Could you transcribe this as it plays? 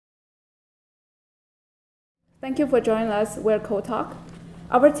Thank you for joining us. We're CoTalk.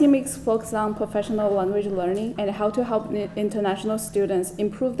 Our team is focused on professional language learning and how to help international students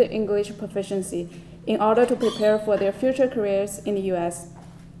improve their English proficiency in order to prepare for their future careers in the US.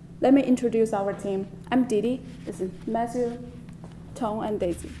 Let me introduce our team. I'm Didi. This is Matthew, Tom, and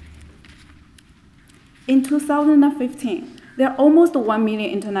Daisy. In 2015, there are almost 1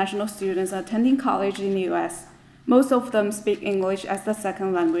 million international students attending college in the US. Most of them speak English as the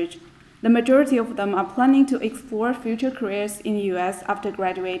second language. The majority of them are planning to explore future careers in the US after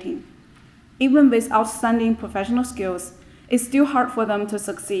graduating. Even with outstanding professional skills, it's still hard for them to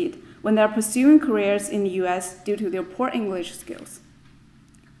succeed when they are pursuing careers in the US due to their poor English skills.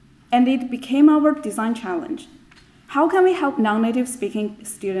 And it became our design challenge. How can we help non-native speaking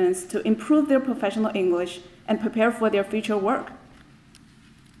students to improve their professional English and prepare for their future work?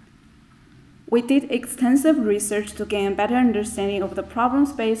 We did extensive research to gain a better understanding of the problem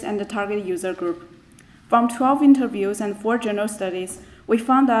space and the target user group. From 12 interviews and 4 journal studies, we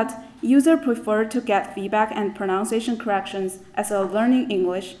found that users prefer to get feedback and pronunciation corrections as they're learning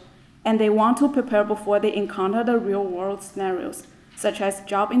English, and they want to prepare before they encounter the real-world scenarios, such as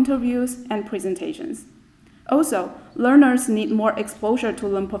job interviews and presentations. Also, learners need more exposure to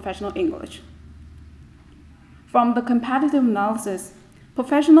learn professional English. From the competitive analysis,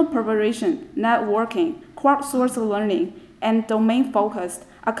 professional preparation, networking, crowdsourced learning, and domain focused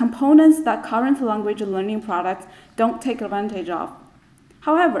are components that current language learning products don't take advantage of.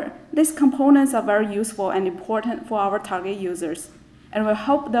 However, these components are very useful and important for our target users, and will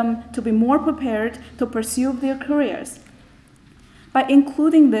help them to be more prepared to pursue their careers. By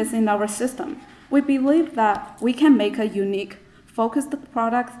including this in our system, we believe that we can make a unique, focused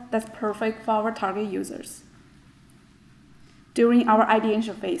product that's perfect for our target users. During our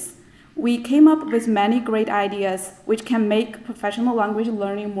ideation phase, we came up with many great ideas which can make professional language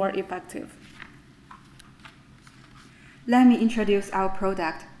learning more effective. Let me introduce our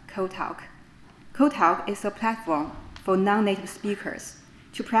product, CoTalk. CoTalk is a platform for non-native speakers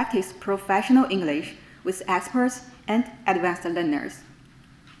to practice professional English with experts and advanced learners.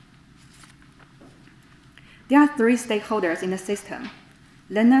 There are 3 stakeholders in the system: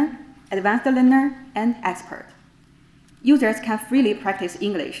 learner, advanced learner, and expert. Users can freely practice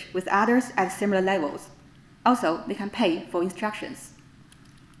English with others at similar levels. Also, they can pay for instructions.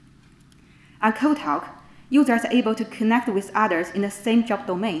 On CoTalk, users are able to connect with others in the same job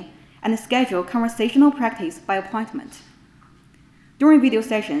domain and schedule conversational practice by appointment. During video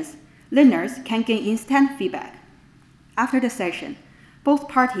sessions, learners can gain instant feedback. After the session, both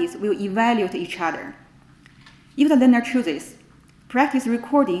parties will evaluate each other. If the learner chooses, practice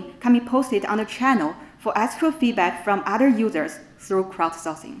recording can be posted on the channel for extra feedback from other users through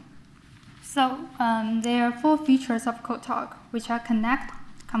crowdsourcing. So there are 4 features of CoTalk, which are Connect,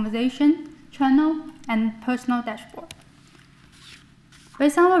 Conversation, Channel, and Personal Dashboard.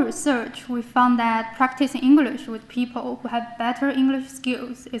 Based on our research, we found that practicing English with people who have better English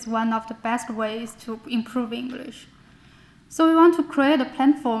skills is one of the best ways to improve English. So we want to create a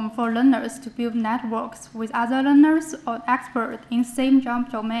platform for learners to build networks with other learners or experts in same job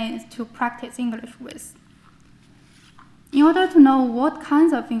domains to practice English with. In order to know what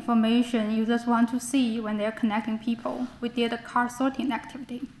kinds of information users want to see when they're connecting people, we did a card sorting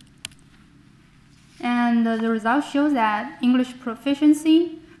activity. And the results show that English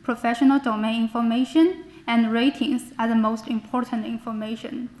proficiency, professional domain information, and ratings are the most important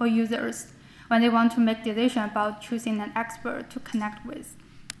information for users when they want to make decisions about choosing an expert to connect with.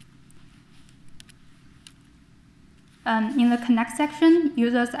 In the Connect section,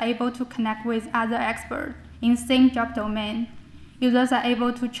 users are able to connect with other experts in same job domain. Users are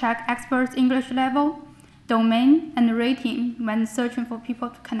able to check experts' English level, domain, and rating when searching for people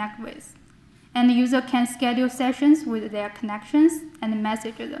to connect with. And the user can schedule sessions with their connections and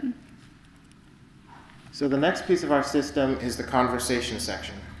message them. So the next piece of our system is the conversation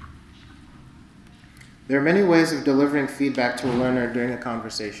section. There are many ways of delivering feedback to a learner during a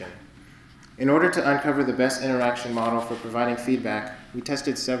conversation. In order to uncover the best interaction model for providing feedback, we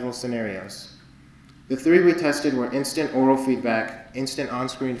tested several scenarios. The 3 we tested were instant oral feedback, instant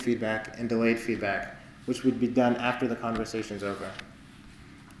on-screen feedback, and delayed feedback, which would be done after the conversation's over.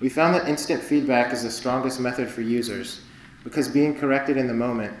 We found that instant feedback is the strongest method for users because being corrected in the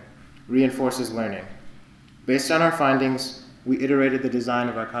moment reinforces learning. Based on our findings, we iterated the design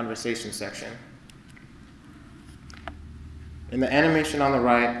of our conversation section. In the animation on the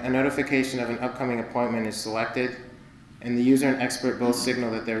right, a notification of an upcoming appointment is selected, and the user and expert both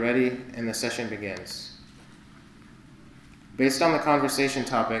signal that they're ready, and the session begins. Based on the conversation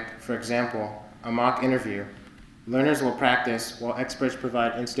topic, for example, a mock interview, learners will practice while experts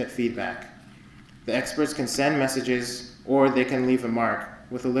provide instant feedback. The experts can send messages or they can leave a mark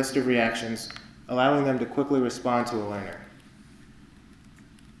with a list of reactions, allowing them to quickly respond to a learner.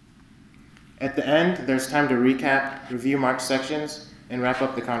 At the end, there's time to recap, review marked sections, and wrap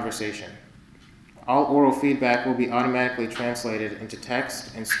up the conversation. All oral feedback will be automatically translated into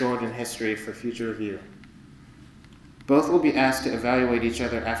text and stored in history for future review. Both will be asked to evaluate each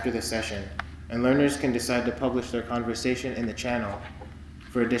other after the session, and learners can decide to publish their conversation in the channel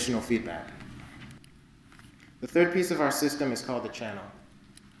for additional feedback. The third piece of our system is called the channel.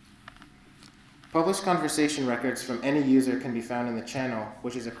 Published conversation records from any user can be found in the channel,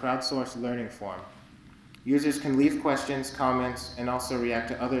 which is a crowdsourced learning forum. Users can leave questions, comments, and also react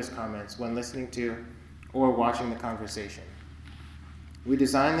to others' comments when listening to or watching the conversation. We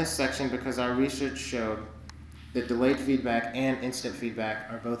designed this section because our research showed that delayed feedback and instant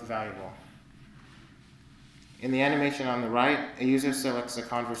feedback are both valuable. In the animation on the right, a user selects a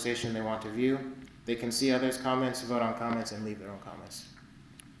conversation they want to view. They can see others' comments, vote on comments, and leave their own comments.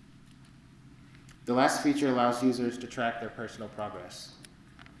 The last feature allows users to track their personal progress.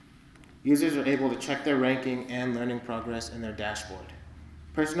 Users are able to check their ranking and learning progress in their dashboard.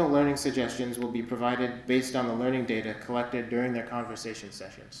 Personal learning suggestions will be provided based on the learning data collected during their conversation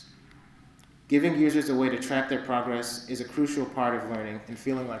sessions. Giving users a way to track their progress is a crucial part of learning and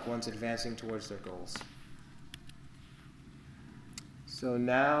feeling like one's advancing towards their goals. So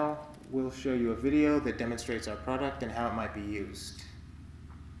now we'll show you a video that demonstrates our product and how it might be used.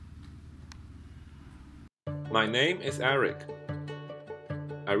 My name is Eric.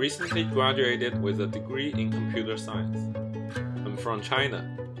 I recently graduated with a degree in computer science. I'm from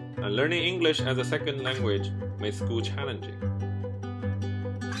China, and learning English as a second language made school challenging.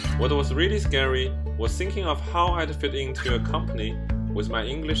 What was really scary was thinking of how I'd fit into a company with my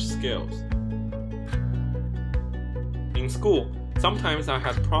English skills. In school, sometimes I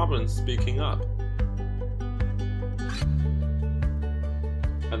had problems speaking up.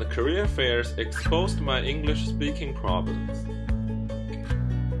 And career fairs exposed my English speaking problems.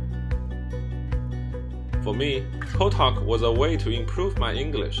 For me, CoTalk was a way to improve my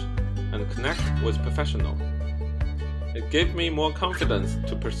English and connect with professionals. It gave me more confidence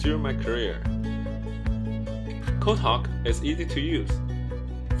to pursue my career. CoTalk is easy to use.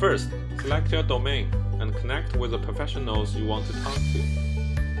 First, select your domain and connect with the professionals you want to talk to.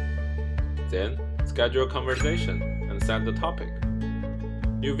 Then, schedule a conversation and set the topic.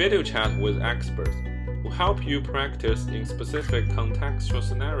 You video chat with experts who help you practice in specific contextual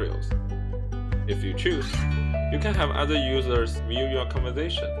scenarios. If you choose, you can have other users view your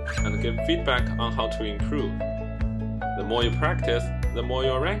conversation and give feedback on how to improve. The more you practice, the more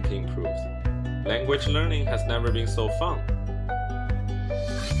your rank improves. Language learning has never been so fun.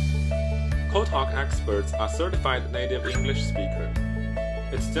 CoTalk experts are certified native English speakers.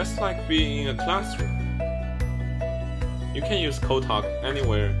 It's just like being in a classroom. You can use CoTalk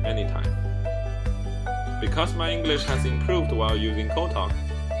anywhere, anytime. Because my English has improved while using CoTalk,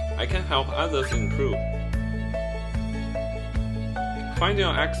 I can help others improve. Find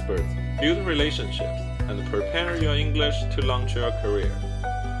your experts, build relationships, and prepare your English to launch your career.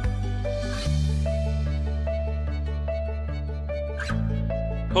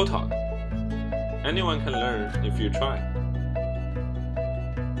 CoTalk. Anyone can learn if you try.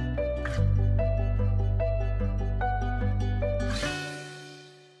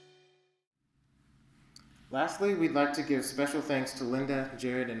 Lastly, we'd like to give special thanks to Linda,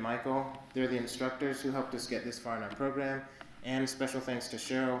 Jared, and Michael. They're the instructors who helped us get this far in our program. And special thanks to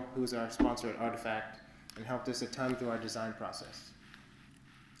Cheryl, who's our sponsor at Artifact, and helped us a ton through our design process.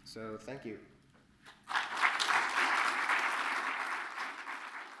 So thank you.